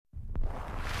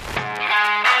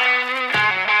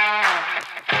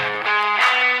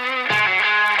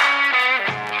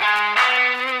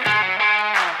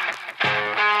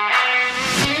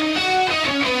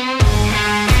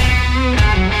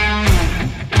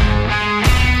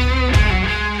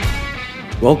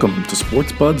Welcome to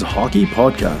Sports Buds Hockey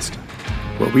Podcast,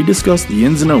 where we discuss the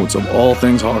ins and outs of all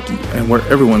things hockey and where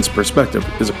everyone's perspective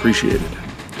is appreciated.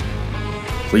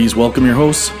 Please welcome your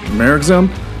hosts, Marek Zemp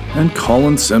and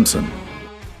Colin Simpson.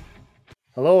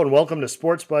 Hello and welcome to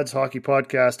Sports Buds Hockey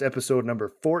Podcast, episode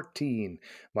number 14.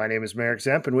 My name is Marek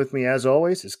Zemp, and with me, as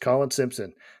always, is Colin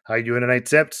Simpson. How you doing tonight,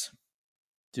 Zemps?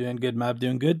 Doing good, Mab.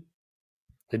 Doing good.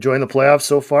 Enjoying the playoffs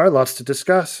so far? Lots to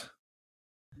discuss.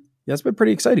 Yeah, it's been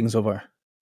pretty exciting so far.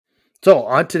 So,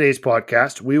 on today's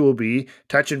podcast, we will be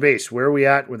touching base. Where are we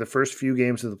at with the first few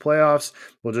games of the playoffs?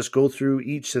 We'll just go through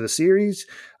each of the series,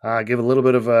 give a little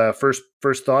bit of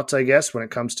first thoughts, I guess, when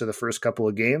it comes to the first couple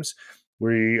of games.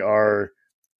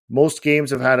 Most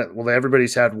games have had it. Well,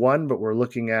 everybody's had one, but we're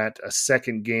looking at a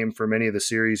second game for many of the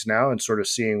series now and sort of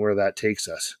seeing where that takes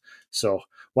us. So,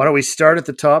 why don't we start at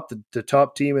the top, the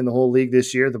top team in the whole league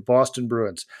this year, the Boston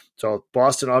Bruins. So,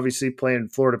 Boston obviously playing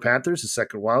Florida Panthers, the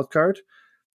second wild card.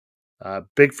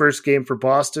 Big first game for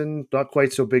Boston, not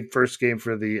quite so big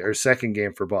second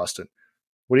game for Boston.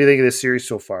 What do you think of this series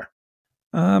so far?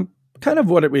 Kind of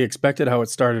what we expected, how it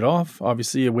started off.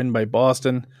 Obviously, a win by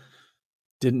Boston.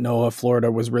 Didn't know if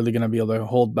Florida was really going to be able to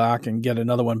hold back and get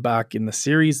another one back in the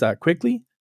series that quickly.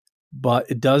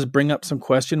 But it does bring up some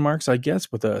question marks, I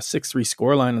guess, with a 6-3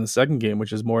 scoreline in the second game,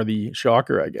 which is more the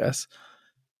shocker, I guess,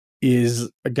 is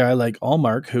a guy like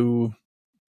Ullmark, who,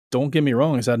 don't get me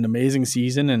wrong, has had an amazing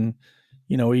season. And,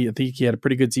 I think he had a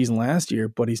pretty good season last year,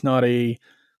 but he's not a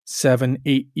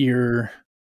 7-8 year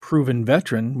proven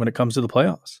veteran when it comes to the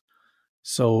playoffs.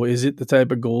 So is it the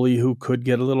type of goalie who could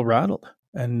get a little rattled?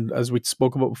 And as we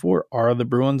spoke about before, are the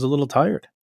Bruins a little tired?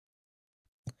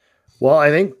 Well, I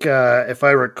think if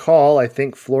I recall, I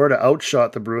think Florida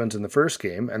outshot the Bruins in the first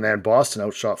game, and then Boston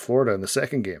outshot Florida in the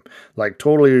second game. Like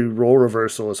totally role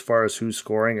reversal as far as who's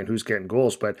scoring and who's getting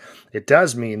goals. But it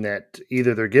does mean that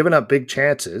either they're giving up big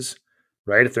chances,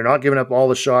 right? If they're not giving up all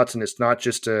the shots and it's not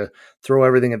just to throw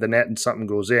everything at the net and something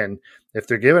goes in, if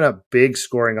they're giving up big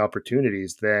scoring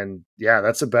opportunities, then yeah,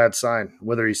 that's a bad sign,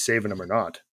 whether he's saving them or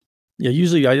not. Yeah,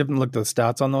 usually I haven't looked at the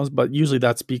stats on those, but usually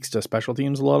that speaks to special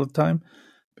teams a lot of the time.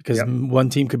 Because one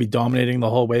team could be dominating the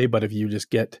whole way, but if you just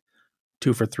get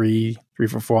 2 for 3, 3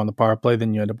 for 4 on the power play,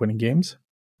 then you end up winning games.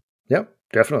 Yep,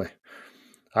 definitely.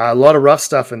 A lot of rough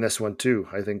stuff in this one, too.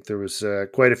 I think there was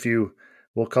quite a few,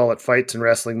 we'll call it fights and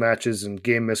wrestling matches and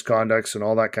game misconducts and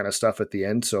all that kind of stuff at the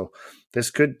end. So this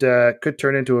could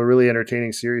turn into a really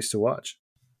entertaining series to watch.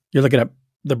 You're looking at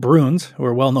the Bruins, who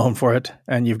are well known for it,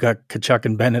 and you've got Tkachuk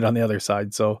and Bennett on the other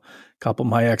side. So a couple of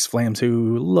my ex-Flames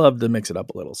who love to mix it up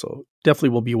a little. So definitely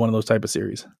will be one of those type of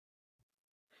series.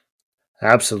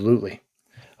 Absolutely.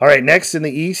 All right, next in the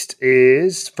East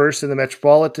is first in the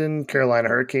Metropolitan, Carolina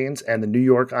Hurricanes and the New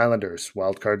York Islanders,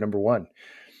 wildcard number 1.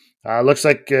 Looks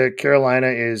like Carolina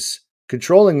is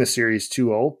controlling the series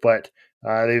 2-0, but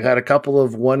they've had a couple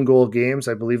of one-goal games.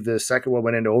 I believe the second one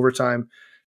went into overtime.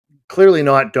 Clearly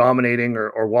not dominating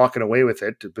or walking away with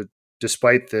it, but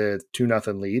despite the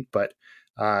 2-0 lead. But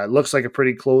it looks like a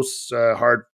pretty close,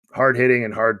 hard-hitting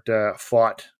and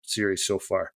hard-fought series so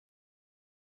far.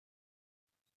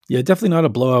 Yeah, definitely not a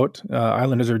blowout.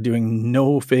 Islanders are doing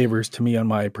no favors to me on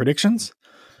my predictions.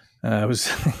 I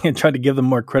was trying to give them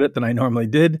more credit than I normally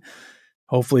did.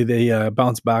 Hopefully they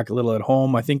bounce back a little at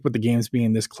home. I think with the games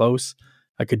being this close,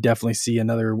 I could definitely see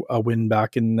another win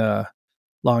back in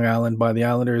Long Island by the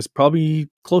Islanders. Probably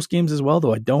close games as well,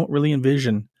 though. I don't really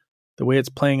envision the way it's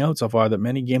playing out so far that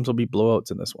many games will be blowouts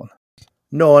in this one.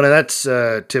 No, and that's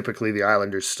typically the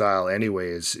Islanders' style anyway,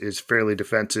 is fairly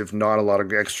defensive, not a lot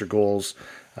of extra goals.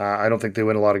 I don't think they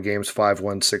win a lot of games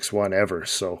 5-1, 6-1 ever.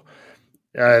 So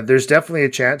there's definitely a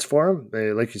chance for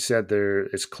them. Like you said,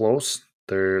 it's close.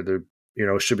 They're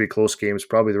should be close games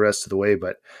probably the rest of the way,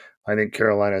 but I think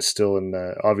Carolina is still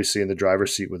obviously in the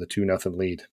driver's seat with a 2-0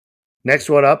 lead.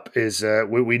 Next one up is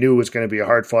what we knew was going to be a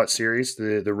hard-fought series,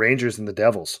 the Rangers and the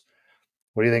Devils.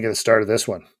 What do you think of the start of this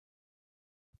one?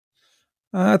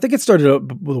 I think it started out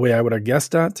the way I would have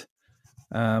guessed at.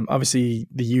 Obviously,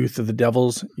 the youth of the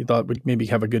Devils, you thought would maybe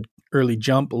have a good early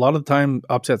jump. A lot of the time,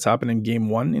 upsets happen in game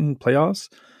 1 in playoffs,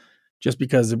 just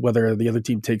because of whether the other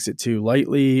team takes it too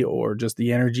lightly or just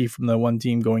the energy from the one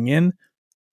team going in.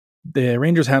 The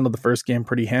Rangers handled the first game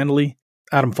pretty handily.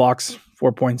 Adam Fox,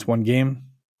 4 points, 1 game.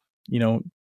 Kind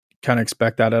of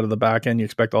expect that out of the back end. You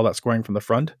expect all that scoring from the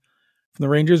front from the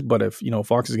Rangers. But if,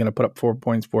 Fox is going to put up 4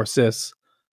 points, 4 assists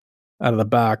out of the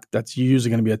back, that's usually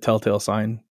going to be a telltale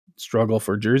sign struggle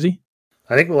for Jersey.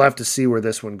 I think we'll have to see where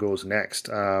this one goes next.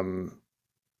 See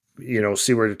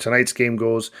where tonight's game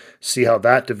goes, see how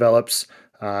that develops,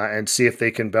 and see if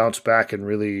they can bounce back and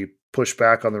really push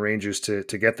back on the Rangers to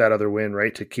get that other win,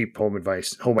 right? To keep home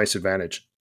ice advantage.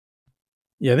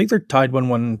 Yeah, I think they're tied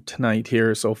 1-1 tonight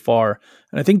here so far.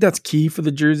 And I think that's key for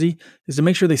the Jersey is to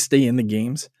make sure they stay in the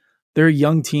games. They're a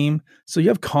young team, so you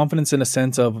have confidence in a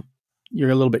sense of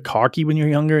you're a little bit cocky when you're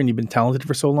younger and you've been talented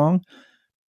for so long.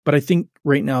 But I think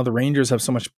right now the Rangers have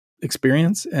so much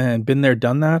experience and been there,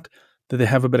 done that they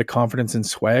have a bit of confidence and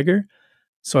swagger.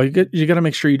 So you got to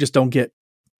make sure you just don't get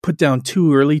put down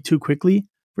too early, too quickly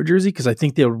for Jersey, because I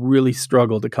think they'll really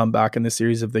struggle to come back in this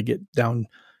series if they get down,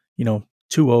 2-0,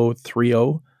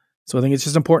 3-0. So I think it's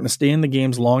just important to stay in the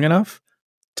games long enough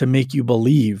to make you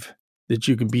believe that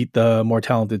you can beat the more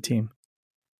talented team.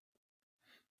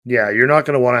 Yeah, you're not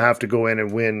going to want to have to go in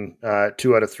and win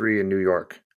 2 out of 3 in New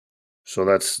York. So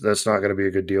that's not going to be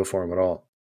a good deal for them at all.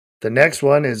 The next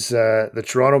one is the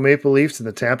Toronto Maple Leafs and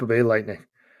the Tampa Bay Lightning.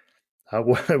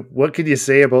 What could you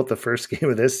say about the first game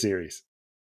of this series?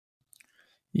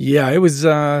 Yeah, it was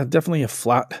definitely a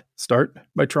flat start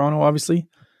by Toronto, obviously.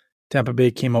 Tampa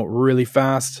Bay came out really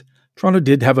fast. Toronto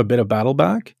did have a bit of battle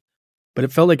back, but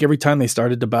it felt like every time they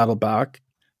started to battle back,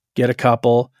 get a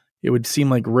couple, it would seem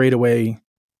like right away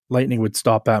Lightning would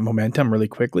stop that momentum really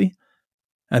quickly,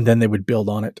 and then they would build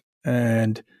on it.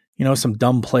 And, some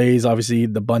dumb plays, obviously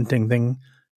the bunting thing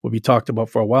will be talked about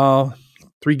for a while.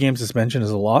 3-game suspension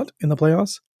is a lot in the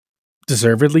playoffs,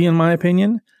 deservedly in my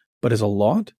opinion, but is a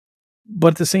lot.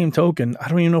 But at the same token, I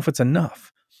don't even know if it's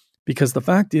enough, because the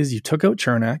fact is you took out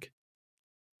Cernak.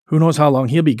 Who knows how long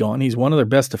he'll be gone? He's one of their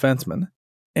best defensemen.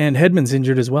 And Hedman's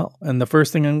injured as well. And the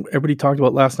first thing everybody talked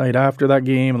about last night after that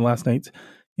game and last night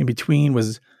in between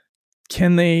was,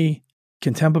 can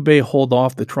Tampa Bay hold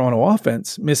off the Toronto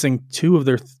offense, missing 2 of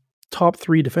their top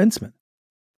 3 defensemen?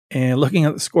 And looking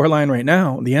at the scoreline right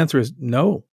now, the answer is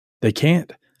no, they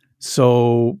can't.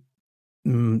 So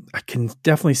I can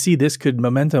definitely see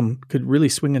momentum could really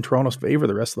swing in Toronto's favor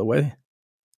the rest of the way.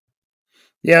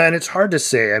 Yeah, and it's hard to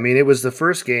say. I mean, it was the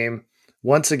first game.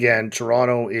 Once again,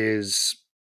 Toronto is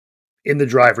in the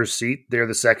driver's seat. They're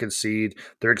the second seed.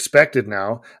 They're expected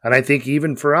now. And I think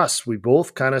even for us, we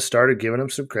both kind of started giving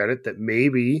them some credit that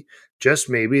maybe, just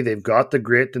maybe, they've got the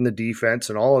grit and the defense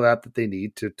and all of that they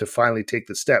need to finally take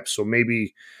the steps. So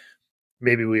maybe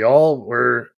we all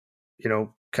were,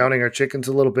 counting our chickens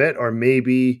a little bit, or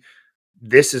maybe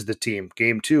this is the team,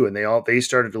 game 2, and they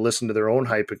started to listen to their own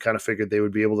hype and kind of figured they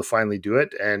would be able to finally do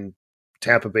it. And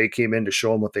Tampa Bay came in to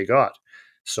show them what they got.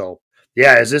 So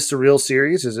yeah, is this the real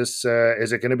series? Is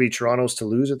it going to be Toronto's to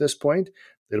lose at this point?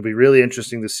 It'll be really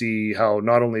interesting to see how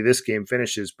not only this game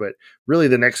finishes, but really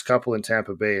the next couple in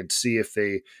Tampa Bay, and see if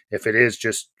it is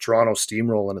just Toronto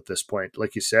steamrolling at this point.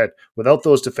 Like you said, without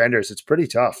those defenders, it's pretty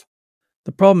tough.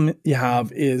 The problem you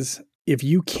have is if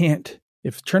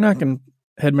Cernak and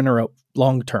Hedman are out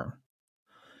long term,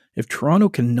 if Toronto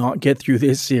cannot get through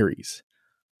this series,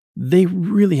 they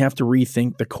really have to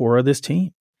rethink the core of this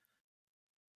team.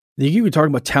 You can talk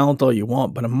about talent all you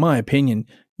want, but in my opinion,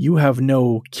 you have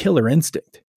no killer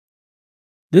instinct.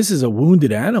 This is a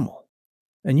wounded animal,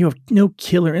 and you have no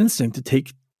killer instinct to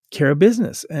take care of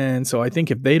business. And so I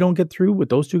think if they don't get through with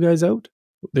those 2 guys out,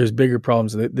 there's bigger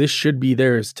problems. This should be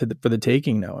theirs for the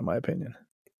taking now, in my opinion.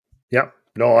 Yeah,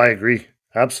 no, I agree.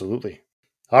 Absolutely.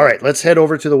 All right, let's head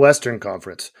over to the Western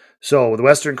Conference. So with the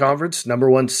Western Conference, number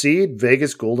 1 seed,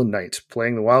 Vegas Golden Knights,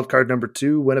 playing the wildcard number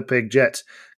 2, Winnipeg Jets.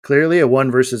 Clearly a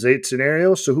 1-versus-8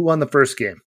 scenario. So who won the first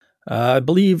game? I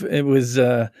believe it was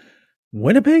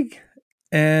Winnipeg.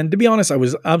 And to be honest, I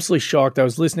was absolutely shocked. I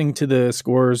was listening to the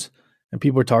scores and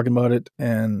people were talking about it.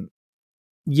 And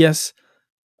yes,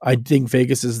 I think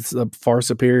Vegas is a far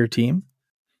superior team.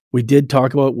 We did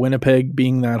talk about Winnipeg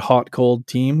being that hot, cold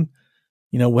team.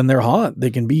 When they're hot, they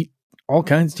can beat all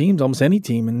kinds of teams, almost any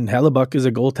team. And Hellebuyck is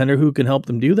a goaltender who can help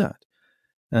them do that.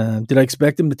 Did I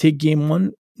expect them to take game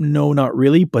 1? No, not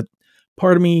really. But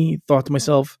part of me thought to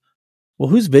myself, well,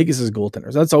 who's Vegas's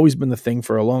goaltenders? That's always been the thing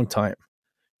for a long time.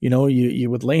 You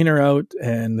with Lehner out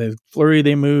and the Fleury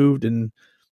they moved and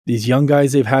these young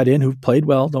guys they've had in who've played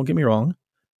well, don't get me wrong.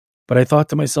 But I thought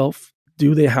to myself,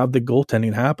 do they have the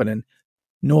goaltending happen? And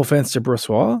no offense to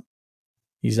Brossoit,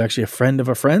 he's actually a friend of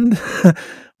a friend,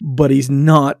 but he's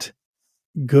not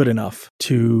good enough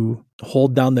to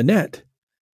hold down the net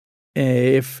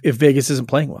if Vegas isn't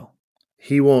playing well.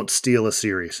 He won't steal a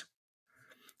series.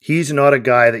 He's not a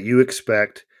guy that you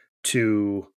expect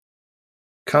to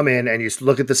come in and you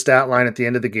look at the stat line at the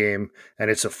end of the game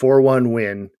and it's a 4-1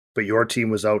 win, but your team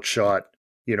was outshot,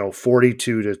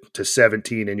 42 to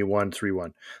 17 and you won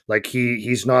 3-1. Like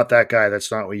he's not that guy.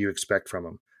 That's not what you expect from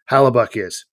him. Hellebuyck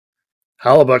is.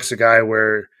 Hellebuyck's a guy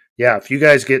where, yeah, if you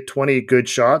guys get 20 good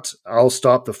shots, I'll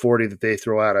stop the 40 that they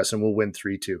throw at us and we'll win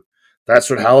 3-2. That's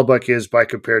what Hellebuyck is by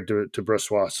compared to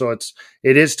Brossoit. So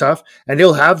it is tough, and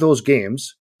he'll have those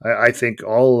games. I think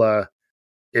all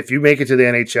if you make it to the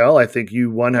NHL, I think you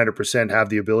 100% have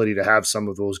the ability to have some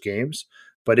of those games.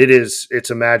 But it's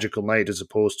a magical night as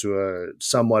opposed to a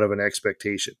somewhat of an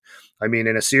expectation. I mean,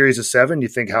 in a series of 7, you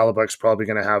think Hellebuyck's probably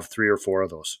going to have 3 or 4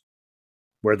 of those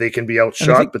where they can be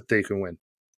outshot, but they can win.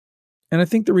 And I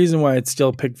think the reason why I'd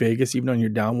still pick Vegas, even when you're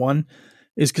down 1,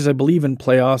 is because I believe in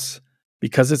playoffs,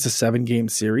 because it's a 7-game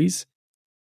series.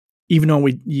 Even though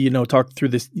we, talked through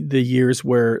the years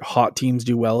where hot teams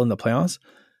do well in the playoffs,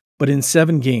 but in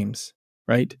 7 games,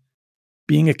 right,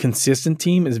 being a consistent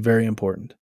team is very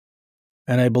important.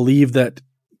 And I believe that,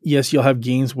 yes, you'll have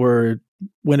games where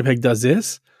Winnipeg does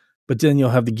this, but then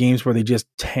you'll have the games where they just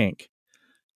tank.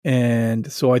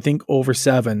 And so I think over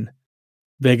 7,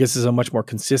 Vegas is a much more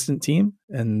consistent team,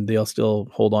 and they'll still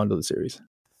hold on to the series.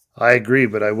 I agree,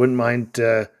 but I wouldn't mind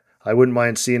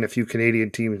seeing a few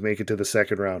Canadian teams make it to the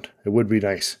second round. It would be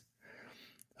nice.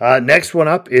 Next one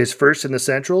up is first in the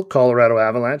Central, Colorado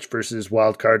Avalanche versus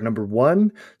wildcard number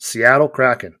 1, Seattle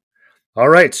Kraken. All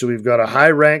right, so we've got a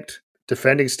high-ranked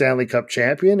defending Stanley Cup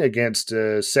champion against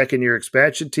a second-year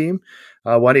expansion team.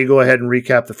 Why don't you go ahead and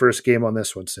recap the first game on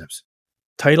this one, Sims?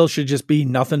 Title should just be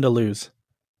nothing to lose,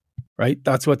 right?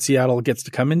 That's what Seattle gets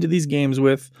to come into these games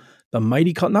with. The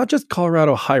mighty, not just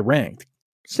Colorado high-ranked,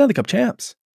 Stanley Cup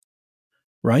champs,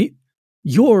 right?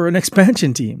 You're an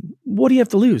expansion team. What do you have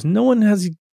to lose? No one has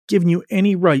given you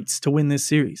any rights to win this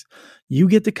series. You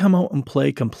get to come out and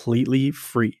play completely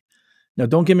free. Now,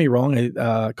 don't get me wrong.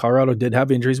 Colorado did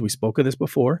have injuries. We spoke of this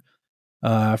before.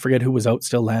 I forget who was out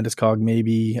still. Landeskog,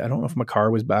 maybe. I don't know if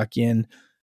Makar was back in.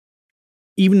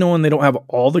 Even knowing they don't have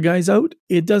all the guys out,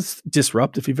 it does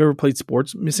disrupt. If you've ever played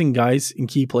sports, missing guys in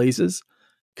key places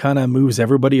kind of moves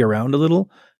everybody around a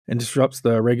little and disrupts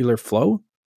the regular flow.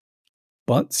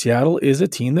 But Seattle is a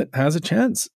team that has a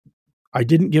chance. I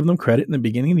didn't give them credit in the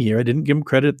beginning of the year. I didn't give them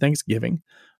credit at Thanksgiving.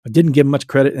 I didn't give them much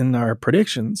credit in our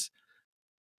predictions.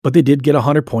 But they did get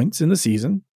 100 points in the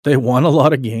season. They won a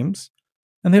lot of games,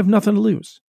 and they have nothing to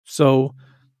lose. So,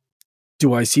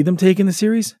 do I see them taking the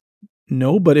series?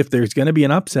 No, but if there's going to be an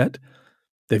upset,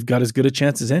 they've got as good a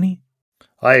chance as any.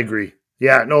 I agree.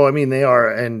 Yeah, no, I mean, they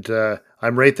are, and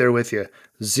I'm right there with you.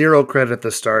 0 credit at the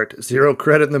start, 0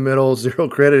 credit in the middle, 0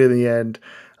 credit in the end.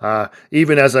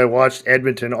 Even as I watched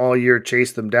Edmonton all year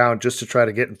chase them down just to try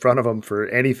to get in front of them for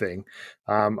anything,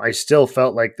 I still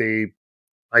felt like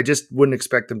I just wouldn't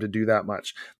expect them to do that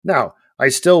much. Now, I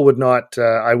still would not,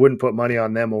 I wouldn't put money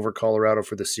on them over Colorado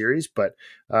for the series, but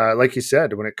like you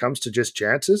said, when it comes to just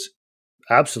chances,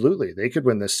 absolutely, they could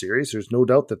win this series. There's no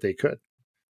doubt that they could.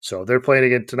 So they're playing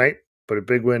again tonight, but a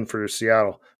big win for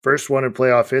Seattle. First one in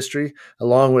playoff history,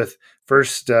 along with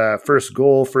first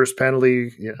goal, first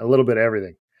penalty, a little bit of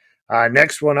everything.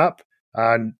 Next one up,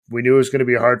 we knew it was going to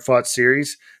be a hard-fought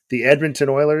series, the Edmonton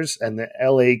Oilers and the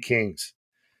LA Kings.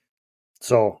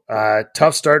 So,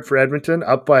 tough start for Edmonton,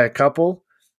 up by a couple,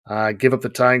 give up the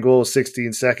tying goal with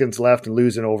 16 seconds left and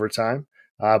lose in overtime.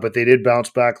 But they did bounce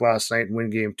back last night and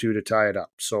win game 2 to tie it up.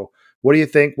 So, what do you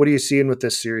think? What are you seeing with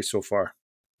this series so far?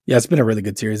 Yeah, it's been a really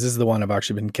good series. This is the one I've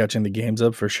actually been catching the games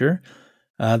of for sure.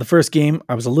 The first game,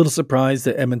 I was a little surprised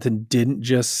that Edmonton didn't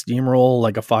just steamroll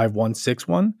like a 5-1,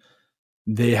 6-1.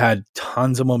 They had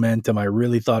tons of momentum. I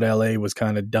really thought LA was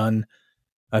kind of done.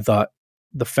 I thought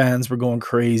the fans were going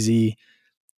crazy.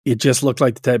 It just looked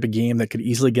like the type of game that could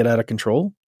easily get out of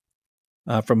control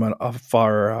from a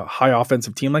far high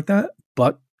offensive team like that.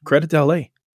 But credit to LA.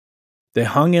 They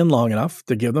hung in long enough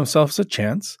to give themselves a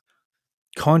chance.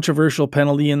 Controversial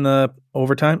penalty in the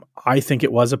overtime. I think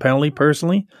it was a penalty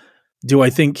personally. Do I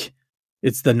think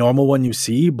it's the normal one you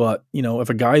see? But, if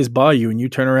a guy is by you and you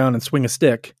turn around and swing a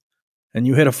stick and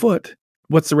you hit a foot,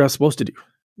 what's the ref supposed to do?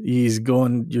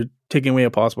 You're taking away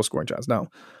a possible scoring chance. Now,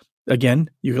 again,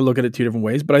 you can look at it 2 different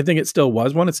ways, but I think it still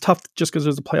was one. It's tough just because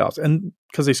there's the playoffs and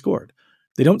because they scored.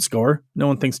 They don't score. No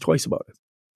one thinks twice about it,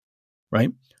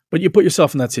 right? But you put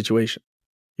yourself in that situation.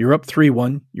 You're up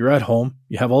 3-1. You're at home.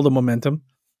 You have all the momentum,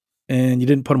 and you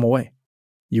didn't put them away.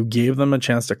 You gave them a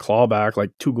chance to claw back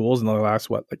like 2 goals in the last,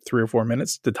 3 or 4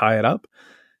 minutes to tie it up.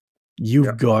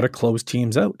 You've got to close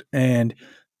teams out. And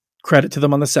credit to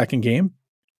them on the second game.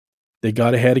 They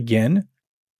got ahead again.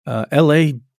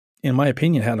 LA, in my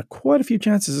opinion, had quite a few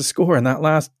chances to score in that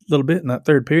last little bit in that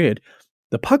third period.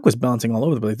 The puck was bouncing all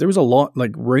over the place. There was a lot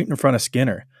right in front of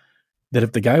Skinner that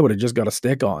if the guy would have just got a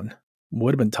stick on,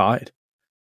 would have been tied.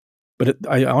 But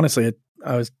I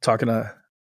was talking to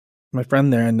my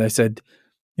friend there and I said,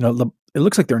 it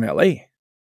looks like they're in LA.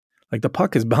 Like the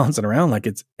puck is bouncing around like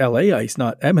it's LA ice,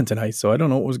 not Edmonton ice. So I don't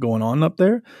know what was going on up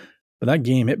there. But that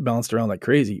game, it bounced around like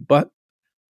crazy. But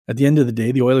at the end of the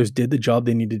day, the Oilers did the job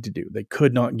they needed to do. They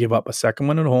could not give up a second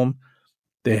one at home.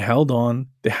 They held on.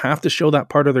 They have to show that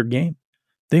part of their game.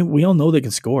 We all know they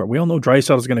can score. We all know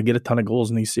Draisaitl is going to get a ton of goals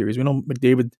in these series. We know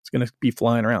McDavid is going to be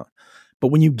flying around. But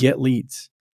when you get leads,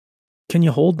 can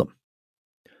you hold them?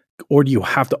 Or do you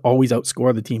have to always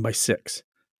outscore the team by 6?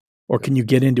 Or can you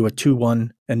get into a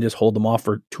 2-1 and just hold them off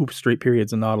for 2 straight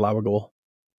periods and not allow a goal?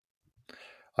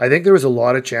 I think there was a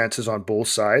lot of chances on both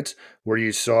sides where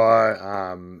you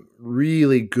saw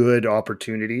really good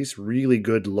opportunities, really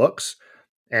good looks,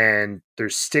 and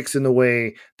there's sticks in the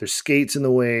way, there's skates in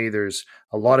the way, there's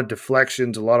a lot of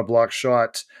deflections, a lot of block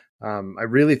shots. I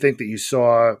really think that you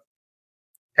saw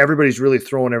everybody's really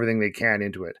throwing everything they can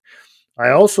into it. I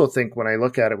also think when I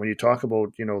look at it, when you talk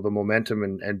about, the momentum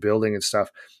and building and stuff,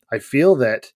 I feel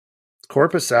that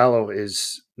Korpisalo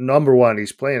is number one.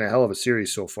 He's playing a hell of a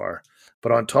series so far.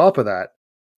 But on top of that,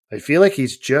 I feel like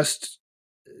he's just,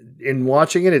 in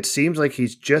watching it, it seems like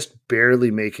he's just barely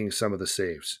making some of the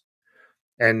saves.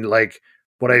 And like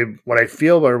what I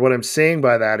feel, or what I'm saying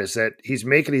by that, is that he's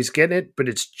getting it, but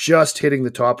it's just hitting the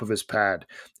top of his pad.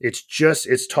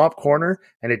 It's top corner,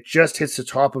 and it just hits the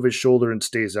top of his shoulder and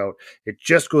stays out. It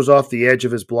just goes off the edge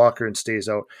of his blocker and stays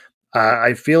out.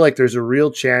 I feel like there's a real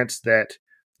chance that,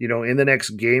 in the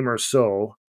next game or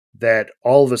so, that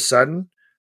all of a sudden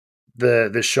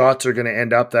the shots are going to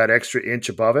end up that extra inch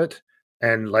above it,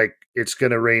 and like it's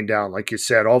going to rain down. Like you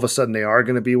said, all of a sudden they are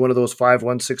going to be one of those 5-1,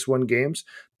 6-1 games,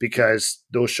 because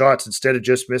those shots, instead of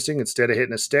just missing, instead of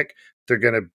hitting a stick, they're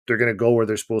going to go where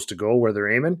they're supposed to go, where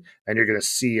they're aiming, and you're going to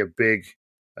see a big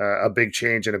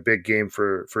change and a big game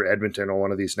for Edmonton on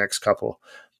one of these next couple.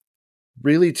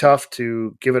 Really tough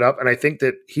to give it up. And I think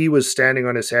that he was standing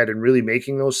on his head and really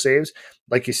making those saves.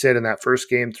 Like you said, in that first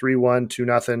game, 3-1,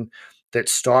 2-0, that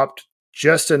stopped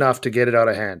just enough to get it out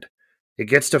of hand. It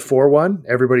gets to 4-1,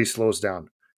 everybody slows down.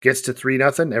 Gets to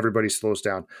 3-0, everybody slows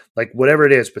down. Like whatever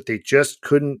it is, but they just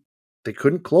couldn't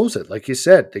close it. Like you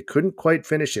said, they couldn't quite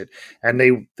finish it.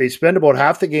 And they spend about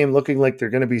half the game looking like they're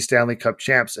going to be Stanley Cup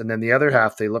champs, and then the other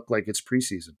half they look like it's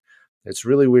preseason. It's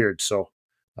really weird. So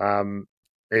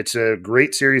it's a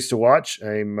great series to watch.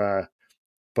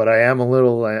 But I'm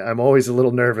always a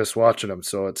little nervous watching them.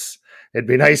 So it'd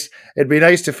be nice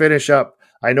to finish up.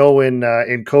 I know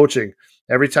in coaching,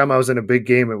 every time I was in a big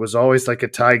game, it was always like a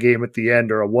tie game at the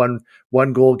end, or a one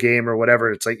goal game or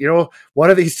whatever. It's like, one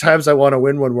of these times I want to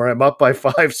win one where I'm up by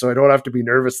 5, so I don't have to be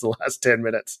nervous the last 10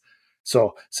 minutes.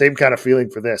 So same kind of feeling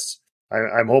for this.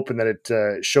 I'm hoping that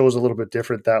it shows a little bit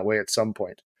different that way at some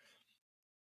point.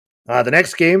 The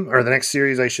next game, or the next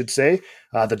series, I should say,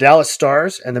 the Dallas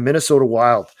Stars and the Minnesota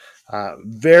Wild.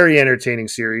 Very entertaining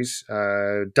series.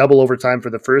 Double overtime for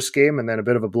the first game, and then a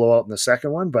bit of a blowout in the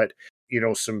second one. But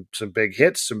some big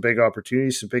hits, some big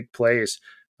opportunities, some big plays.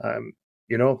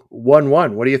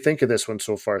 1-1. What do you think of this one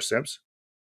so far, Sims?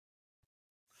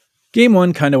 Game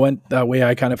 1 kind of went that way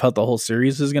I kind of felt the whole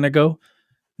series is going to go.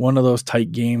 One of those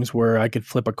tight games where I could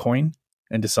flip a coin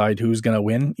and decide who's going to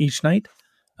win each night.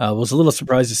 Was a little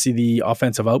surprised to see the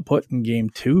offensive output in Game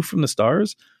 2 from the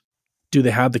Stars. Do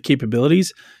they have the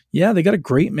capabilities? Yeah, they got a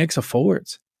great mix of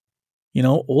forwards.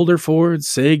 Older forwards,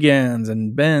 Sagans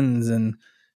and Benz and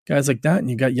guys like that. And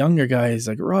you got younger guys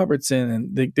like Robertson.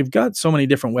 And they've got so many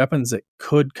different weapons that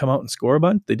could come out and score a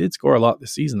bunch. They did score a lot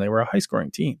this season. They were a high-scoring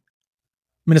team.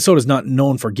 Minnesota's not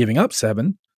known for giving up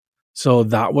 7. So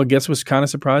that, I guess, was kind of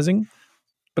surprising.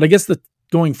 But I guess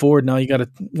going forward now, you got a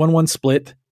 1-1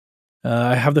 split.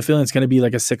 I have the feeling it's going to be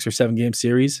like a 6 or 7 game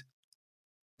series.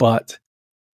 But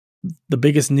the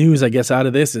biggest news, I guess, out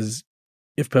of this is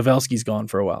if Pavelski's gone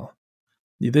for a while.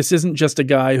 This isn't just a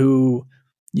guy who,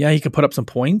 he could put up some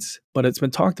points, but it's been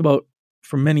talked about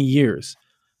for many years,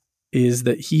 is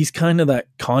that he's kind of that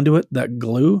conduit, that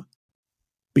glue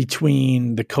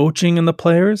between the coaching and the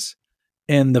players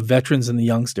and the veterans and the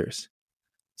youngsters.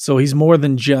 So he's more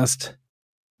than just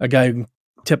a guy who can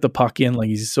tip the puck in, like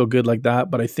he's so good like that.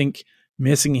 But I think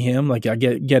missing him, like I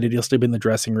get it, he'll still be in the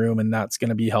dressing room and that's going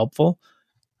to be helpful.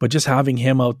 But just having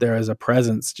him out there as a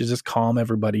presence to just calm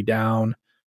everybody down,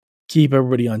 keep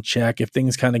everybody on check. If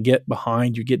things kind of get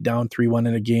behind, you get down 3-1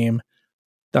 in a game,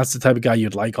 that's the type of guy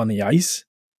you'd like on the ice.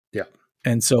 Yeah.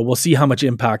 And so we'll see how much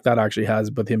impact that actually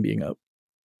has with him being out.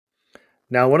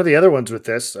 Now, one of the other ones with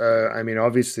this,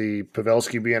 obviously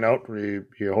Pavelski being out,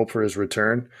 you hope for his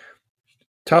return.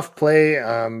 Tough play,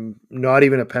 not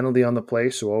even a penalty on the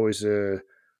play, so always a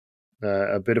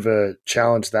bit of a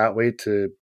challenge that way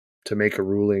to make a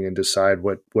ruling and decide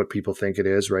what people think it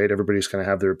is, right? Everybody's going to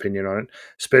have their opinion on it,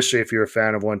 especially if you're a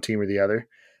fan of one team or the other.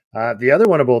 The other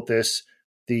one about this,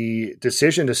 the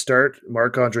decision to start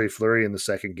Marc-Andre Fleury in the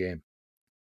second game.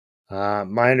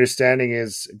 My understanding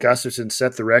is Gustafsson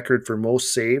set the record for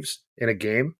most saves in a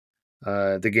game,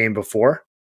 the game before,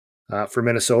 for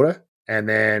Minnesota, and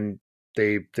then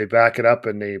they back it up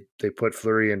and they put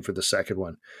Fleury in for the second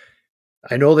one.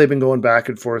 I know they've been going back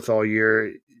and forth all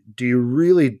year. Do you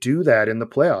really do that in the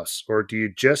playoffs, or do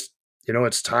you just,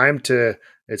 it's time to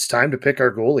pick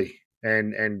our goalie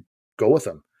and go with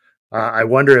them? I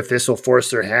wonder if this will force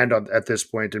their hand at this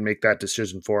point and make that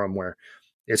decision for them, where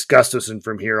it's Gustafsson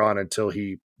from here on until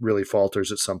he really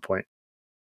falters at some point.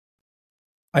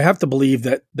 I have to believe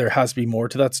that there has to be more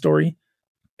to that story.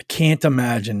 I can't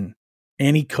imagine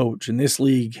any coach in this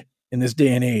league in this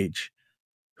day and age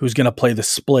who's going to play the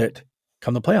split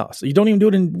come the playoffs. You don't even do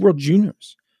it in World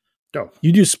Juniors. No.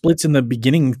 You do splits in the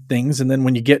beginning things, and then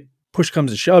when you get push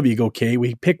comes to shove, you go, okay,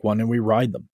 we pick one and we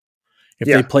ride them. If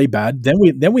they play bad, then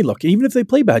we look. Even if they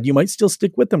play bad, you might still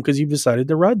stick with them because you've decided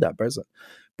to ride that person.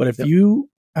 But if you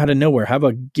out of nowhere have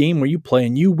a game where you play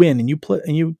and you win and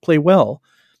you play well,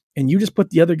 and you just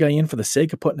put the other guy in for the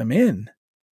sake of putting him in,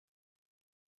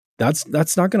 that's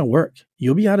not going to work.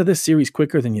 You'll be out of this series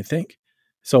quicker than you think.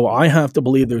 So I have to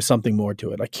believe there's something more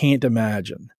to it. I can't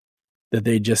imagine that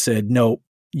they just said, no,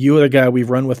 you're the guy we've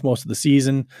run with most of the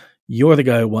season. You're the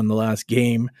guy who won the last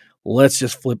game. Let's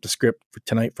just flip the script for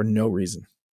tonight for no reason.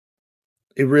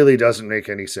 It really doesn't make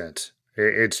any sense.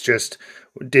 It's just,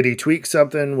 did he tweak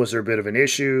something? Was there a bit of an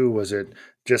issue? Was it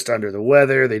just under the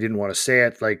weather? They didn't want to say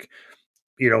it,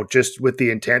 just with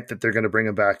the intent that they're going to bring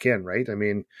him back in, right? I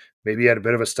mean, maybe he had a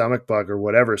bit of a stomach bug or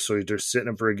whatever, so they're sitting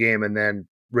him for a game, and then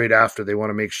right after they want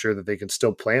to make sure that they can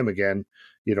still play him again,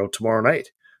 tomorrow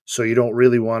night. So you don't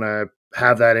really want to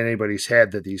have that in anybody's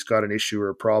head that he's got an issue or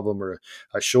a problem or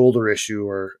a shoulder issue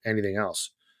or anything else.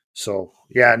 So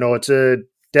yeah, no, it's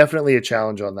definitely a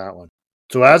challenge on that one.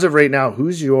 So as of right now,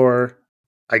 who's your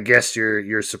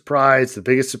surprise, the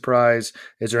biggest surprise?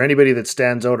 Is there anybody that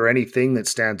stands out or anything that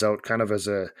stands out kind of as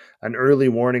an early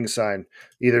warning sign,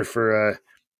 either for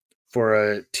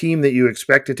a team that you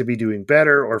expected to be doing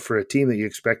better or for a team that you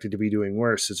expected to be doing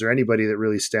worse? Is there anybody that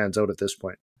really stands out at this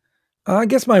point? I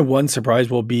guess my one surprise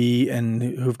will be, and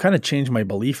who've kind of changed my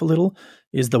belief a little,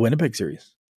 is the Winnipeg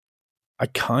series. I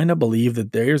kind of believe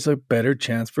that there's a better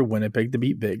chance for Winnipeg to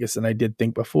beat Vegas than I did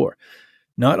think before.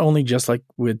 Not only just like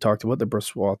we had talked about the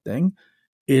Brossoit thing,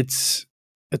 it's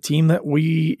a team that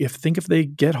if they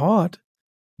get hot,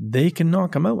 they can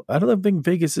knock them out. I don't think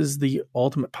Vegas is the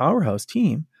ultimate powerhouse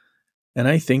team. And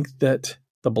I think that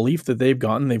the belief that they've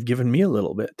given me a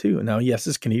little bit too. Now, yes,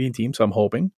 it's a Canadian team, so I'm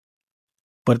hoping.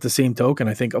 But at the same token,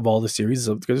 I think of all the series,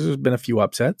 because there's been a few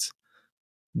upsets,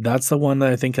 that's the one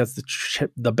that I think has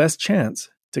the best chance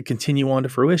to continue on to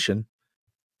fruition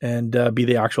and be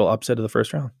the actual upset of the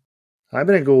first round. I'm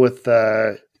going to go with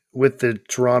the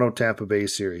Toronto-Tampa Bay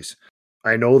series.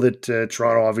 I know that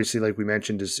Toronto, obviously, like we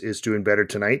mentioned, is doing better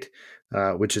tonight,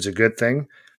 which is a good thing.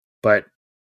 But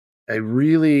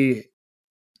that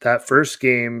first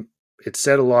game, it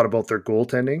said a lot about their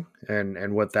goaltending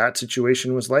and what that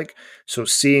situation was like. So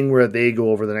seeing where they go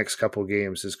over the next couple of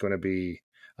games is going to be,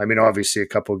 obviously a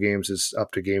couple of games is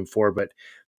up to game 4, but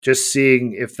just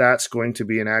seeing if that's going to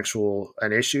be an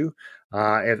issue.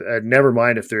 Never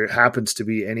mind if there happens to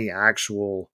be any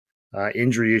actual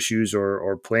injury issues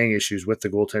or playing issues with the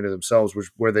goaltender themselves,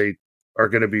 where they are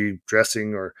going to be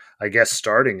dressing or I guess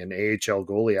starting an AHL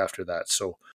goalie after that.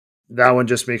 So that one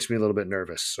just makes me a little bit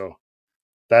nervous. So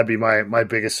that'd be my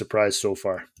biggest surprise so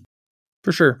far.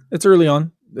 For sure. It's early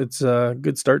on. It's a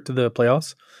good start to the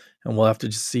playoffs, and we'll have to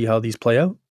just see how these play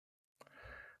out.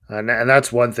 And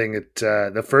that's one thing.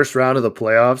 The first round of the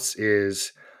playoffs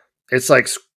it's like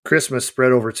Christmas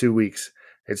spread over 2 weeks.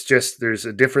 It's just, there's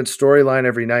a different storyline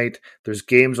every night. There's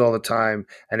games all the time.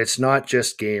 And it's not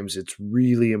just games. It's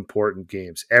really important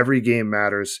games. Every game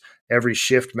matters. Every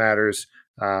shift matters.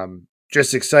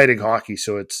 Just exciting hockey.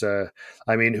 So it's,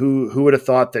 who would have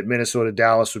thought that Minnesota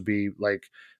Dallas would be like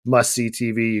must-see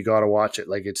TV? You got to watch it.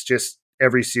 Like, it's just,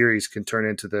 every series can turn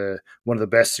into one of the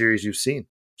best series you've seen.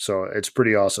 So it's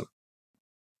pretty awesome.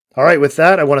 All right, with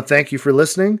that, I want to thank you for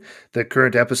listening. The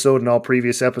current episode and all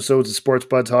previous episodes of Sports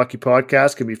Buds Hockey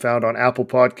Podcast can be found on Apple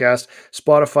Podcasts,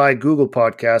 Spotify, Google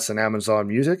Podcasts, and Amazon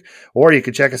Music. Or you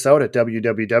can check us out at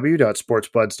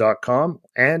www.sportsbuds.com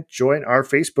and join our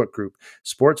Facebook group,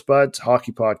 Sports Buds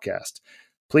Hockey Podcast.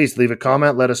 Please leave a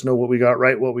comment. Let us know what we got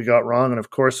right, what we got wrong, and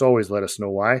of course, always let us know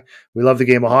why. We love the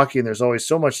game of hockey, and there's always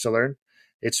so much to learn.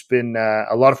 It's been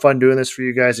a lot of fun doing this for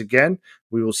you guys again.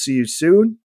 We will see you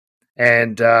soon.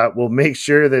 And we'll make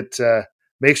sure that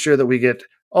we get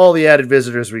all the added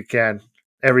visitors we can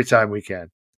every time we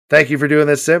can. Thank you for doing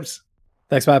this, Sims.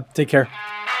 Thanks, Bob. Take care.